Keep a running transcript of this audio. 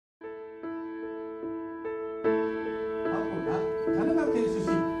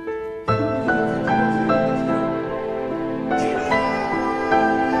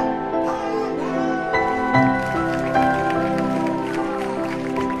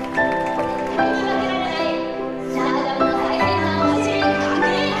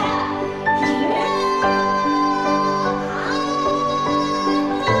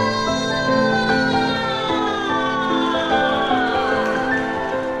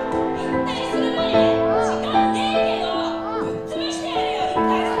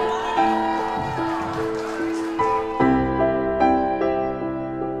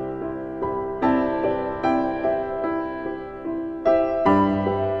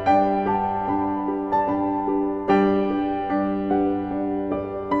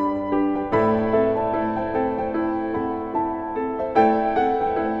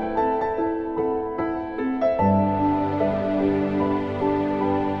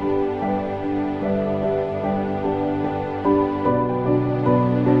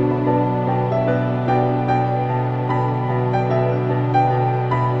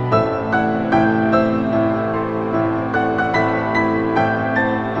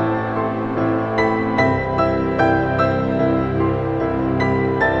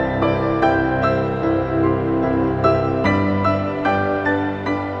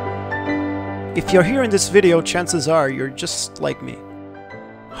If you're here in this video, chances are you're just like me,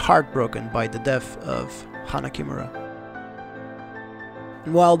 heartbroken by the death of Hana Kimura.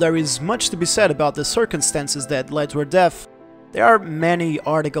 And while there is much to be said about the circumstances that led to her death, there are many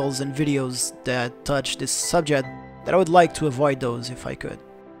articles and videos that touch this subject that I would like to avoid those if I could.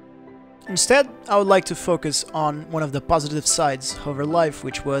 Instead, I would like to focus on one of the positive sides of her life,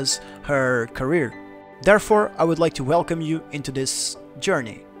 which was her career. Therefore, I would like to welcome you into this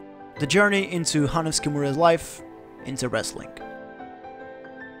journey. The journey into Hana Kimura's life, into wrestling.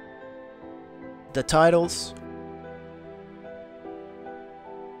 The titles,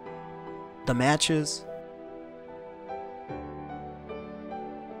 the matches,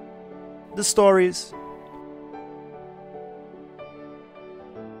 the stories,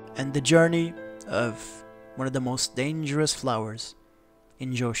 and the journey of one of the most dangerous flowers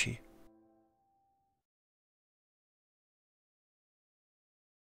in Joshi.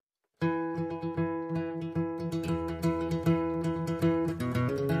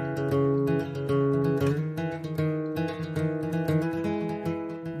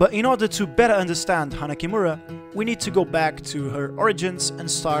 But in order to better understand Hana Kimura, we need to go back to her origins and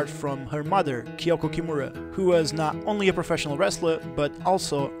start from her mother, Kyoko Kimura, who was not only a professional wrestler, but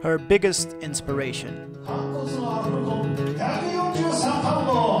also her biggest inspiration.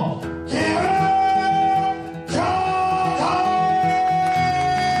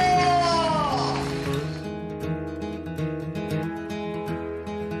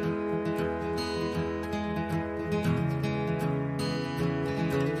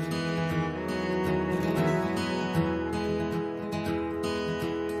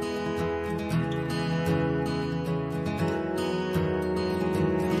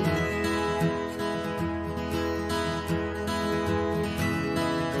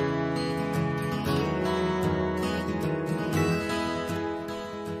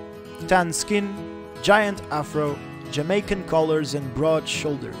 Tan skin, giant afro, Jamaican collars and broad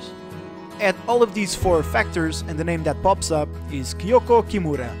shoulders. Add all of these four factors and the name that pops up is Kyoko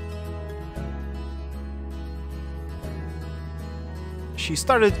Kimura. She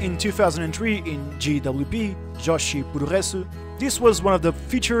started in 2003 in GWP, Joshi Puroresu. This was one of the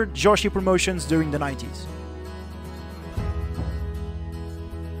featured Joshi promotions during the 90s.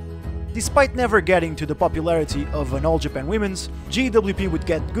 Despite never getting to the popularity of an All Japan Women's, GWP would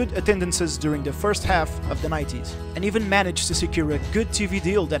get good attendances during the first half of the 90s, and even managed to secure a good TV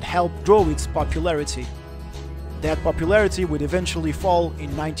deal that helped grow its popularity. That popularity would eventually fall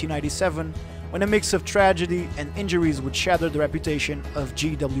in 1997, when a mix of tragedy and injuries would shatter the reputation of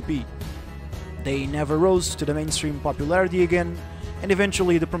GWP. They never rose to the mainstream popularity again, and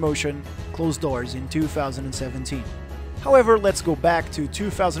eventually the promotion closed doors in 2017. However, let's go back to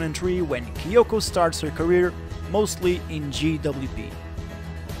 2003 when Kyoko starts her career mostly in GWP.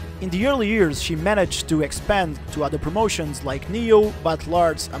 In the early years, she managed to expand to other promotions like Neo, Battle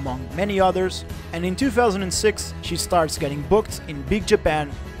Arts, among many others, and in 2006 she starts getting booked in Big Japan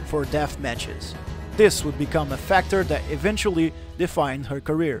for death matches. This would become a factor that eventually defined her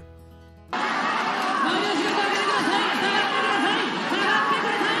career.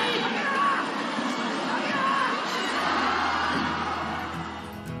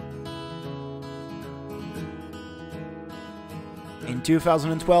 In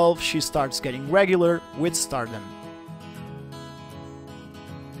 2012, she starts getting regular with Stardom.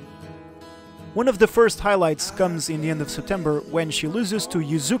 One of the first highlights comes in the end of September when she loses to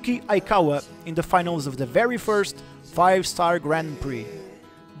Yuzuki Aikawa in the finals of the very first 5-star Grand Prix.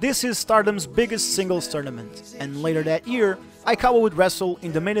 This is Stardom's biggest singles tournament, and later that year, Aikawa would wrestle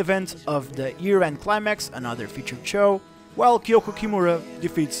in the main event of the year-end climax, another featured show, while Kyoko Kimura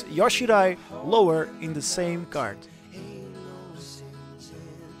defeats Yoshirai lower in the same card.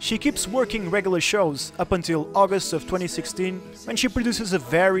 She keeps working regular shows up until August of 2016, when she produces a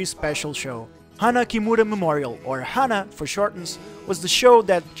very special show. Hana Kimura Memorial, or Hana for shortens, was the show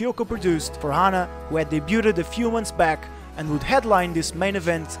that Kyoko produced for Hana, who had debuted a few months back and would headline this main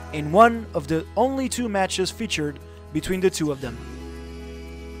event in one of the only 2 matches featured between the two of them.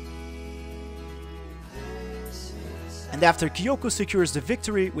 And after Kyoko secures the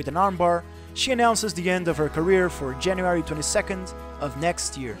victory with an armbar, she announces the end of her career for January 22nd of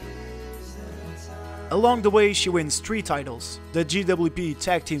next year. Along the way, she wins 3 titles: the GWP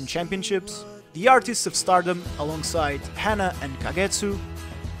Tag Team Championships, the Artists of Stardom alongside Hana and Kagetsu,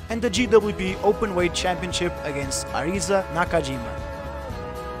 and the GWP Openweight Championship against Arisa Nakajima.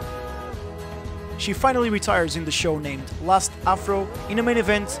 She finally retires in the show named Last Afro in a main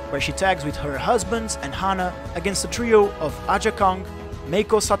event where she tags with her husband and Hana against a trio of Aja Kong,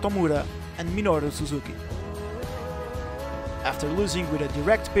 Meiko Satomura, and Minoru Suzuki. After losing with a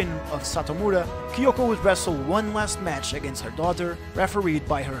direct pin of Satomura, Kyoko would wrestle one last match against her daughter, refereed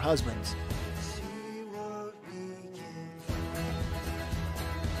by her husband.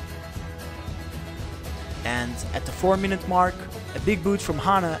 And at the 4-minute mark, a big boot from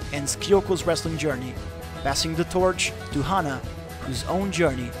Hana ends Kyoko's wrestling journey, passing the torch to Hana, whose own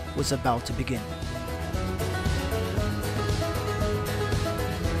journey was about to begin.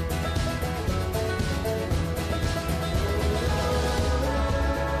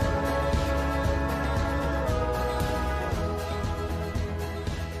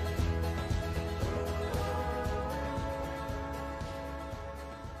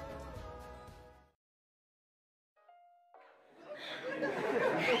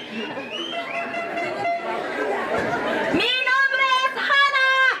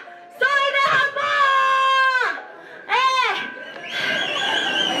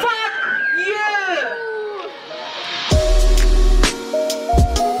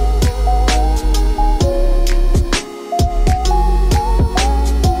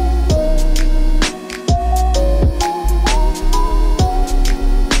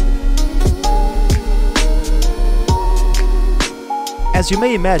 As you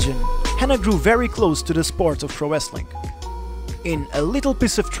may imagine, Hana grew very close to the sport of pro wrestling. In a little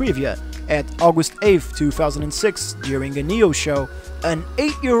piece of trivia, at August 8, 2006, during a Neo show, an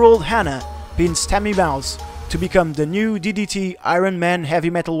 8-year-old Hana pins Tammy Mouse to become the new DDT Iron Man Heavy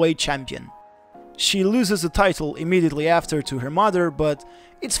Metalweight champion. She loses the title immediately after to her mother, but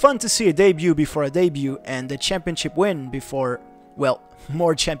it's fun to see a debut before a debut and a championship win before, well,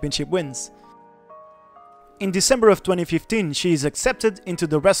 more championship wins. In December of 2015, she is accepted into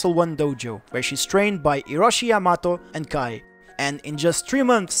the Wrestle One dojo, where she's trained by Hiroshi Yamato and Kai. And in just 3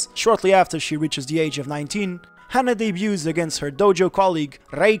 months, shortly after she reaches the age of 19, Hana debuts against her dojo colleague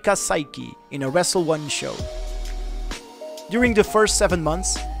Reika Saiki in a Wrestle One show. During the first 7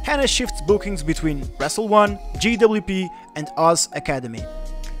 months, Hana shifts bookings between Wrestle One, GWP, and Oz Academy.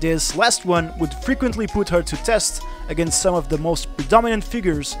 This last one would frequently put her to test against some of the most predominant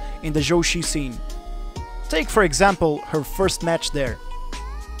figures in the Joshi scene. Take for example her first match there.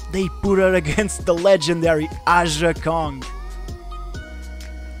 They put her against the legendary Aja Kong.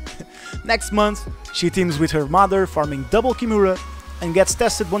 Next month, she teams with her mother, forming Double Kimura, and gets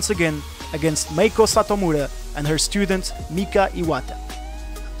tested once again against Meiko Satomura and her student Mika Iwata.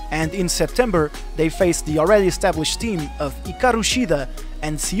 And in September, they face the already established team of Hikaru Shida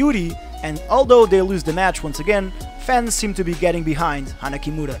and Sayuri, and although they lose the match once again, fans seem to be getting behind Hana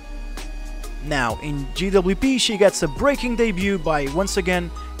Kimura. Now, in GWP, she gets a breaking debut by once again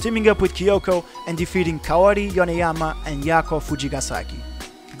teaming up with Kyoko and defeating Kaori Yoneyama and Yako Fujigasaki.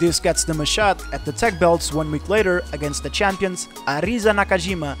 This gets them a shot at the tag belts 1 week later against the champions Arisa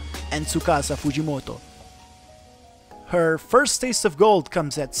Nakajima and Tsukasa Fujimoto. Her first taste of gold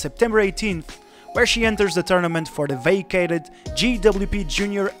comes at September 18th, where she enters the tournament for the vacated GWP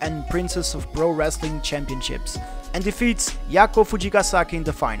Junior and Princess of Pro Wrestling Championships and defeats Yako Fujigasaki in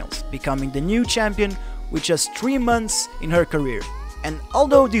the finals, becoming the new champion with just 3 months in her career. And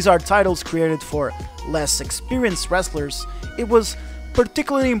although these are titles created for less experienced wrestlers, it was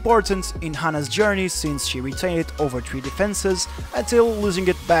particularly important in Hana's journey since she retained it over 3 defenses until losing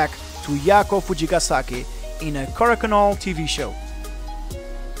it back to Yako Fujigasaki in a Korakuen TV show.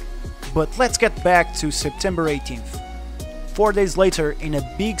 But let's get back to September 18th. 4 days later, in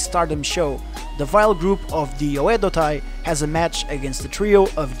a big Stardom show, the Vile group of the Oedotai has a match against the trio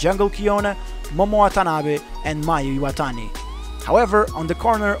of Jungle Kyona, Momo Watanabe and Mayu Iwatani. However, on the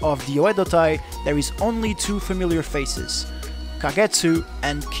corner of the Oedotai, there is only two familiar faces, Kagetsu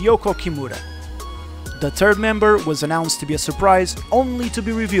and Kyoko Kimura. The third member was announced to be a surprise, only to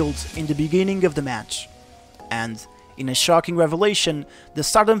be revealed in the beginning of the match. And, in a shocking revelation, the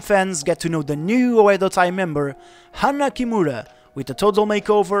Stardom fans get to know the new Oedotai member, Hana Kimura, with a total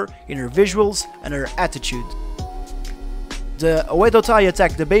makeover in her visuals and her attitude. The Oedotai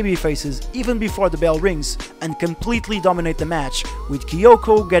attack the babyfaces even before the bell rings and completely dominate the match, with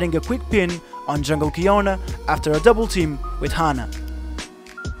Kyoko getting a quick pin on Jungle Kyona after a double team with Hana.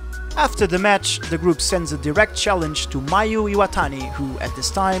 After the match, the group sends a direct challenge to Mayu Iwatani, who at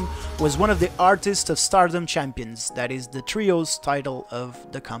this time was one of the Artist of Stardom champions, that is the trio's title of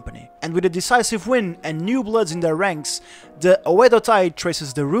the company. And with a decisive win and new bloods in their ranks, the Oedotai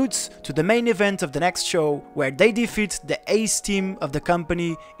traces the routes to the main event of the next show, where they defeat the ace team of the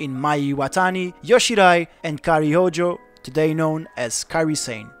company in Mayu Iwatani, Yoshirai and Kari Hojo, today known as Kairi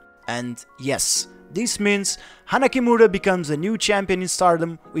Sane. And yes, this means Hana Kimura becomes a new champion in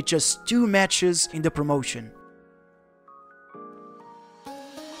Stardom with just 2 matches in the promotion.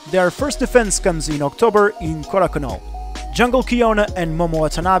 Their first defense comes in October in Korakano. Jungle Kyona and Momo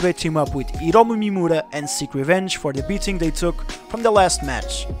Watanabe team up with Hiromu Mimura and seek revenge for the beating they took from the last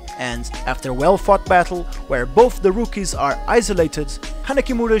match. And after a well-fought battle where both the rookies are isolated, Hana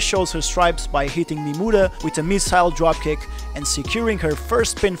Kimura shows her stripes by hitting Mimura with a missile dropkick and securing her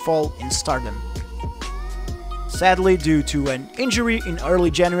first pinfall in Stardom. Sadly, due to an injury in early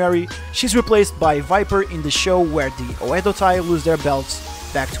January, she's replaced by Viper in the show where the Oedotai lose their belts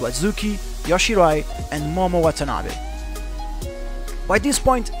back to Azuki, Yoshirai and Momo Watanabe. By this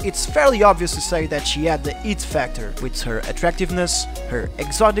point, it's fairly obvious to say that she had the it factor, with her attractiveness, her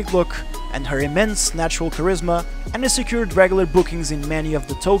exotic look, and her immense natural charisma, and has secured regular bookings in many of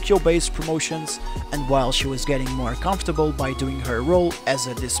the Tokyo-based promotions, and while she was getting more comfortable by doing her role as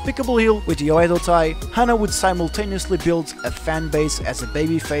a despicable heel with the Oedotai, Hana would simultaneously build a fan base as a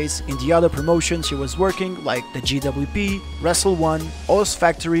babyface in the other promotions she was working, like the GWP, Wrestle One, Oz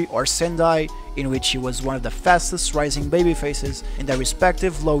Factory or Sendai, in which she was one of the fastest rising babyfaces in their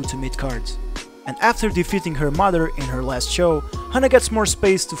respective low to mid cards. And after defeating her mother in her last show, Hana gets more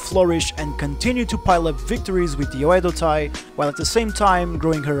space to flourish and continue to pile up victories with the Oedotai, while at the same time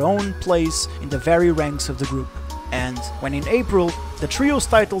growing her own place in the very ranks of the group. And when in April, the trio's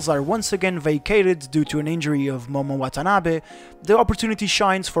titles are once again vacated due to an injury of Momo Watanabe, the opportunity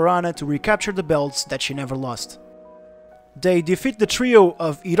shines for Hana to recapture the belts that she never lost. They defeat the trio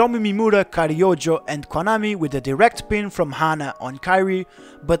of Hiromu Mimura, Kariojo and Konami with a direct pin from Hana on Kairi,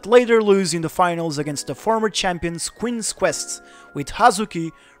 but later lose in the finals against the former champions Queen's Quest, with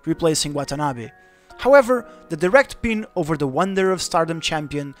Hazuki replacing Watanabe. However, the direct pin over the Wonder of Stardom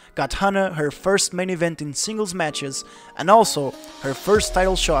champion got Hana her first main event in singles matches and also her first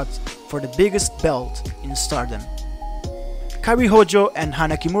title shot for the biggest belt in Stardom. Kairi Hojo and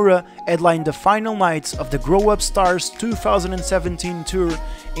Hana Kimura headlined the final nights of the Grow Up Stars 2017 tour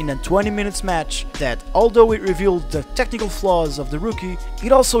in a 20-minute match that, although it revealed the technical flaws of the rookie,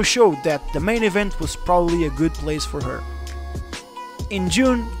 it also showed that the main event was probably a good place for her. In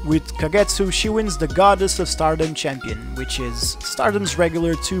June, with Kagetsu, she wins the Goddess of Stardom champion, which is Stardom's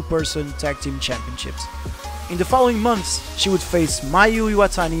regular 2-person tag team championships. In the following months, she would face Mayu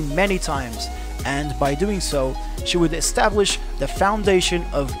Iwatani many times, and by doing so, she would establish the foundation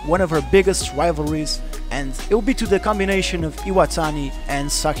of one of her biggest rivalries, and it would be to the combination of Iwatani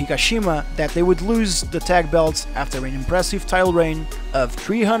and Saki Kashima that they would lose the tag belts after an impressive title reign of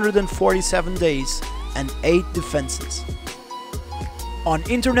 347 days and 8 defenses. On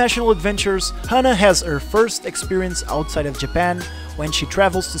international adventures, Hana has her first experience outside of Japan when she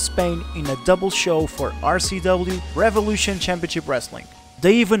travels to Spain in a double show for RCW Revolution Championship Wrestling.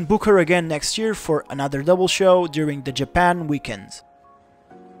 They even book her again next year for another double show during the Japan weekend.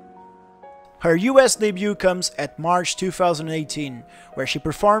 Her US debut comes at March 2018, where she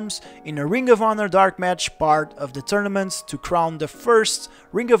performs in a Ring of Honor Dark Match part of the tournament to crown the first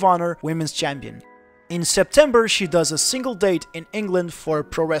Ring of Honor Women's Champion. In September, she does a single date in England for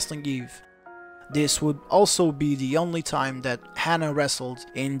Pro Wrestling Eve. This would also be the only time that Hana wrestled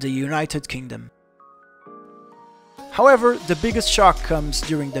in the United Kingdom. However, the biggest shock comes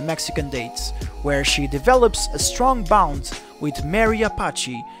during the Mexican dates, where she develops a strong bond with Mary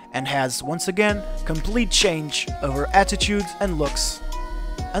Apache and has, once again, complete change of her attitude and looks.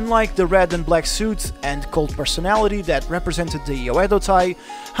 Unlike the red and black suit and cold personality that represented the Oedotai,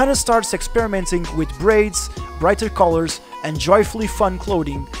 Hana starts experimenting with braids, brighter colors, and joyfully fun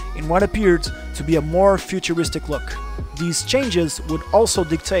clothing in what appeared to be a more futuristic look. These changes would also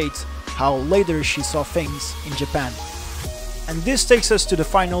dictate how later she saw things in Japan. And this takes us to the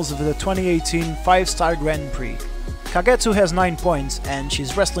finals of the 2018 5-Star Grand Prix. Kagetsu has 9 points and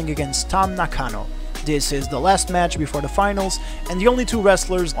she's wrestling against Tam Nakano. This is the last match before the finals, and the only two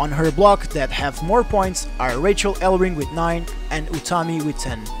wrestlers on her block that have more points are Rachel Ellering with 9 and Utami with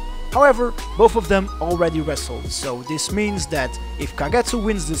 10. However, both of them already wrestled, so this means that if Kagetsu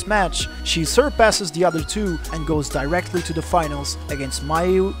wins this match, she surpasses the other two and goes directly to the finals against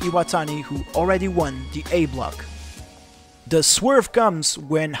Mayu Iwatani, who already won the A block. The swerve comes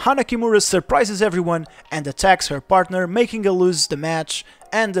when Hana Kimura surprises everyone and attacks her partner, making her lose the match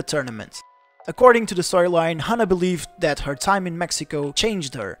and the tournament. According to the storyline, Hana believed that her time in Mexico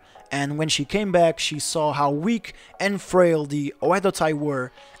changed her, and when she came back she saw how weak and frail the Oedo-tai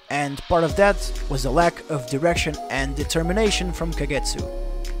were, and part of that was the lack of direction and determination from Kagetsu.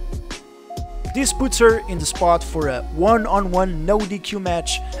 This puts her in the spot for a one-on-one no DQ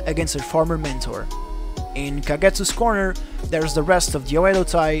match against her former mentor. In Kagetsu's corner, there's the rest of the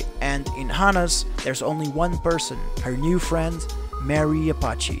Oedo-tai, and in Hana's, there's only one person, her new friend, Mary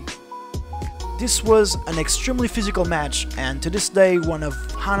Apache. This was an extremely physical match, and to this day one of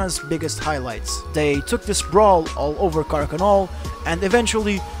Hana's biggest highlights. They took this brawl all over Carcanol, and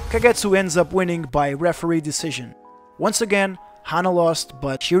eventually Kagetsu ends up winning by referee decision. Once again, Hana lost,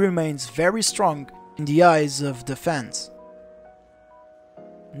 but she remains very strong in the eyes of the fans.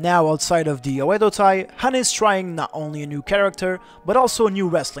 Now, outside of the Oedo-tai, Hana is trying not only a new character, but also a new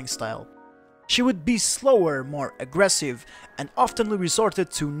wrestling style. She would be slower, more aggressive, and often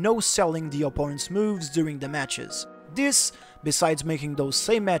resorted to no-selling the opponent's moves during the matches. This, besides making those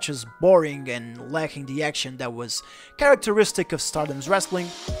same matches boring and lacking the action that was characteristic of Stardom's wrestling,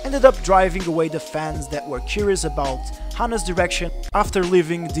 ended up driving away the fans that were curious about Hana's direction after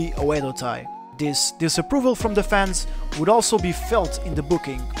leaving the Oedo-tai. This disapproval from the fans would also be felt in the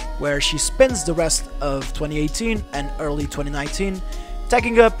booking, where she spends the rest of 2018 and early 2019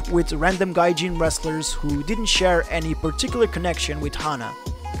 tagging up with random gaijin wrestlers who didn't share any particular connection with Hana.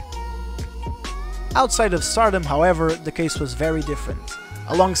 Outside of Stardom, however, the case was very different.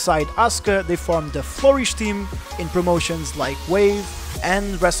 Alongside Asuka, they formed the Flourish team in promotions like Wave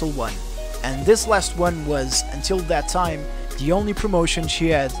and Wrestle One, and this last one was, until that time, the only promotion she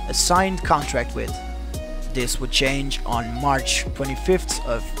had a signed contract with. This would change on March 25th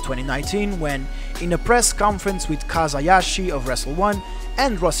of 2019 when, in a press conference with Kazayashi of Wrestle One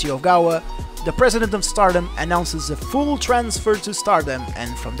and Rossi Ogawa, the president of Stardom announces a full transfer to Stardom,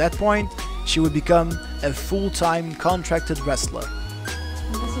 and from that point, she would become a full-time contracted wrestler.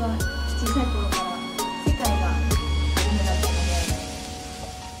 私は小さい頃から世界が夢だったので、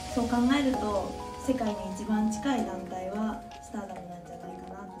そう考えると世界に一番近い団体はスターダムなんじゃないか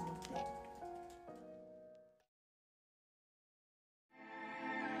なと思って。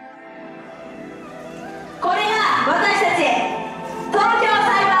これが私たち東京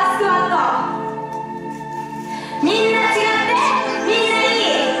サイバースクワット。みんな違ってみんない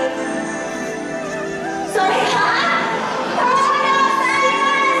い。それが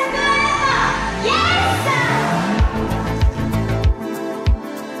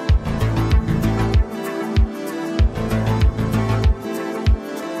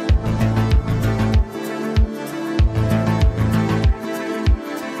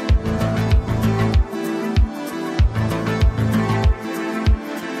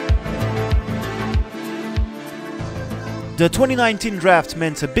The 2019 draft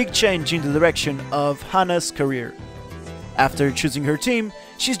meant a big change in the direction of Hana's career. After choosing her team,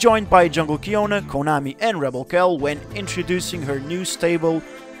 she's joined by Jungle Kiona, Konami and Rebel Kell when introducing her new stable,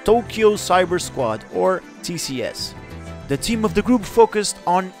 Tokyo Cyber Squad, or TCS. The team of the group focused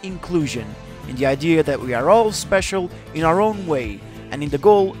on inclusion, in the idea that we are all special in our own way, and in the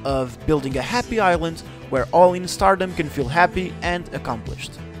goal of building a happy island where all in Stardom can feel happy and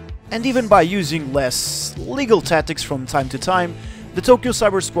accomplished. And even by using less legal tactics from time to time, the Tokyo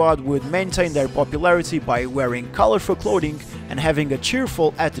Cyber Squad would maintain their popularity by wearing colorful clothing and having a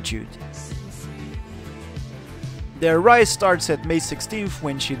cheerful attitude. Their rise starts at May 16th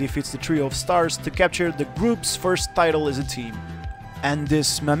when she defeats the Trio of Stars to capture the group's first title as a team. And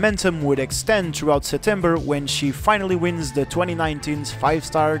this momentum would extend throughout September when she finally wins the 2019's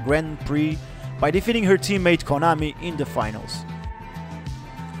 5-Star Grand Prix by defeating her teammate Konami in the finals.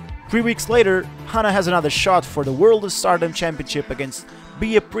 3 weeks later, Hana has another shot for the World of Stardom Championship against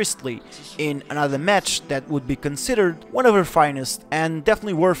Bea Priestley in another match that would be considered one of her finest and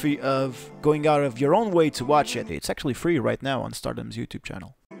definitely worthy of going out of your own way to watch it. It's actually free right now on Stardom's YouTube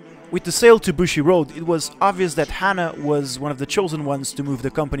channel. With the sale to Bushi Road, it was obvious that Hana was one of the chosen ones to move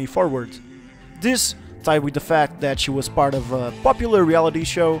the company forward. This, tied with the fact that she was part of a popular reality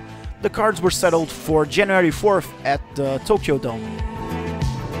show, the cards were settled for January 4th at the Tokyo Dome.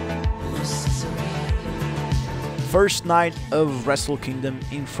 First night of Wrestle Kingdom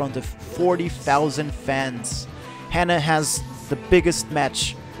in front of 40,000 fans. Hana has the biggest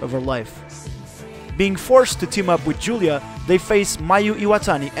match of her life. Being forced to team up with Julia, they face Mayu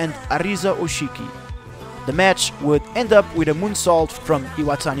Iwatani and Ariza Oshiki. The match would end up with a moonsault from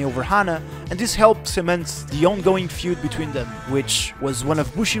Iwatani over Hana, and this helped cement the ongoing feud between them, which was one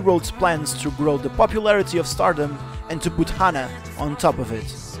of Bushi Road's plans to grow the popularity of Stardom and to put Hana on top of it.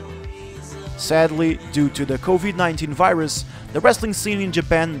 Sadly, due to the COVID-19 virus, the wrestling scene in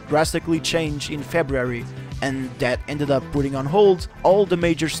Japan drastically changed in February, and that ended up putting on hold all the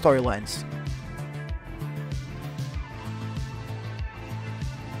major storylines.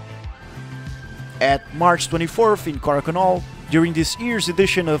 At March 24th in Korakuen, during this year's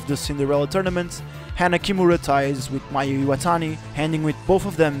edition of the Cinderella tournament, Hana Kimura ties with Mayu Iwatani, ending with both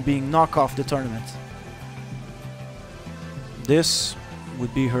of them being knocked off the tournament. This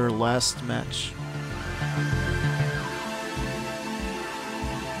would be her last match.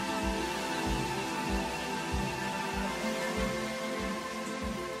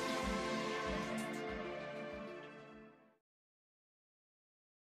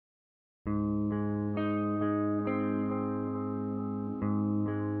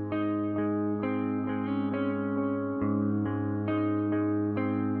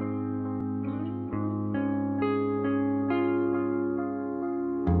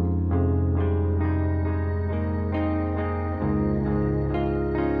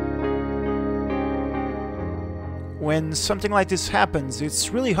 When something like this happens,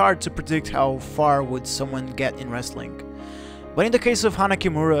 it's really hard to predict how far would someone get in wrestling. But in the case of Hana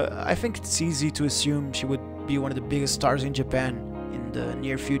Kimura, I think it's easy to assume she would be one of the biggest stars in Japan in the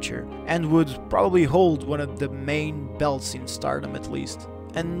near future, and would probably hold one of the main belts in Stardom at least.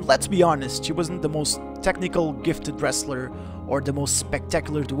 And let's be honest, she wasn't the most technical gifted wrestler or the most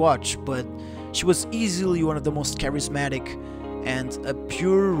spectacular to watch, but she was easily one of the most charismatic and a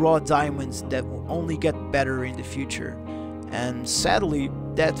pure raw diamond that will only get better in the future. And sadly,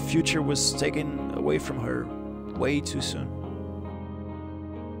 that future was taken away from her way too soon.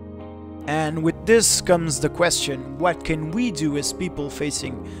 And with this comes the question, what can we do as people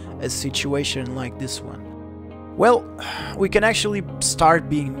facing a situation like this one? Well, we can actually start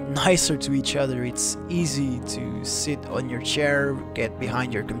being nicer to each other. It's easy to sit on your chair, get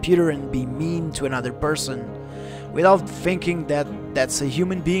behind your computer and be mean to another person without thinking that that's a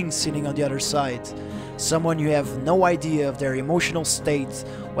human being sitting on the other side. Someone you have no idea of their emotional state,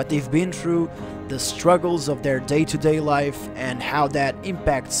 what they've been through, the struggles of their day-to-day life, and how that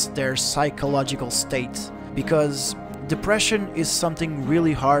impacts their psychological state. Because depression is something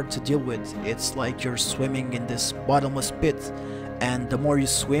really hard to deal with. It's like you're swimming in this bottomless pit, and the more you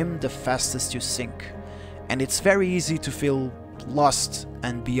swim, the fastest you sink. And it's very easy to feel lost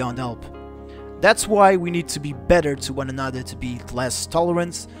and beyond help. That's why we need to be better to one another, to be less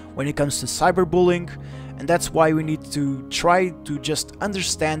tolerant when it comes to cyberbullying, and that's why we need to try to just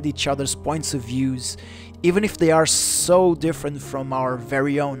understand each other's points of views, even if they are so different from our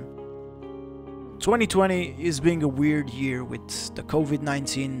very own. 2020 is being a weird year with the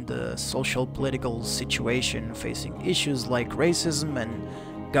COVID-19, the social political situation facing issues like racism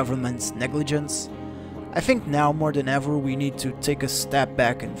and government negligence. I think now more than ever we need to take a step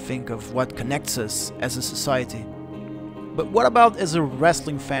back and think of what connects us as a society. But what about as a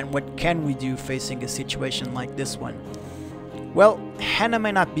wrestling fan, what can we do facing a situation like this one? Well, Hana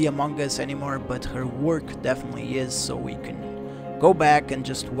may not be among us anymore, but her work definitely is, so we can go back and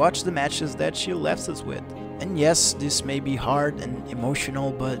just watch the matches that she left us with. And yes, this may be hard and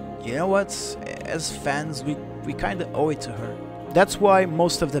emotional, but you know what? As fans, we kinda owe it to her. That's why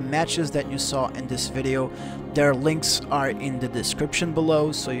most of the matches that you saw in this video, their links are in the description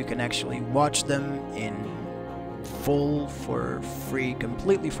below, so you can actually watch them in full for free,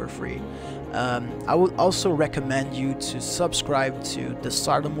 completely for free. I would also recommend you to subscribe to the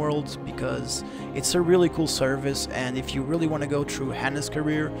Stardom World because it's a really cool service, and if you really want to go through Hana's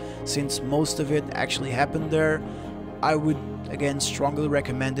career, since most of it actually happened there, I would again strongly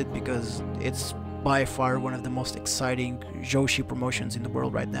recommend it because it's by far one of the most exciting Joshi promotions in the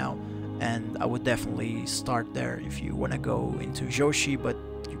world right now, and I would definitely start there if you want to go into Joshi but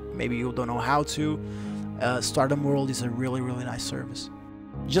maybe you don't know how to. Stardom World is a really nice service.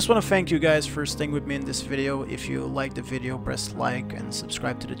 Just want to thank you guys for staying with me in this video. If you like the video, press like and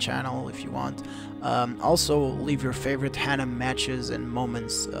subscribe to the channel if you want. Also, leave your favorite Hana matches and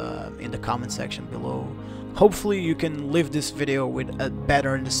moments in the comment section below. Hopefully you can leave this video with a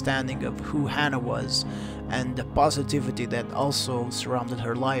better understanding of who Hana was and the positivity that also surrounded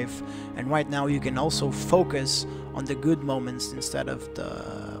her life. And right now you can also focus on the good moments instead of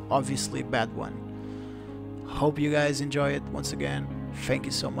the obviously bad one. Hope you guys enjoy it. Once again, thank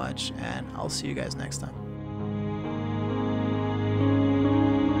you so much, and I'll see you guys next time.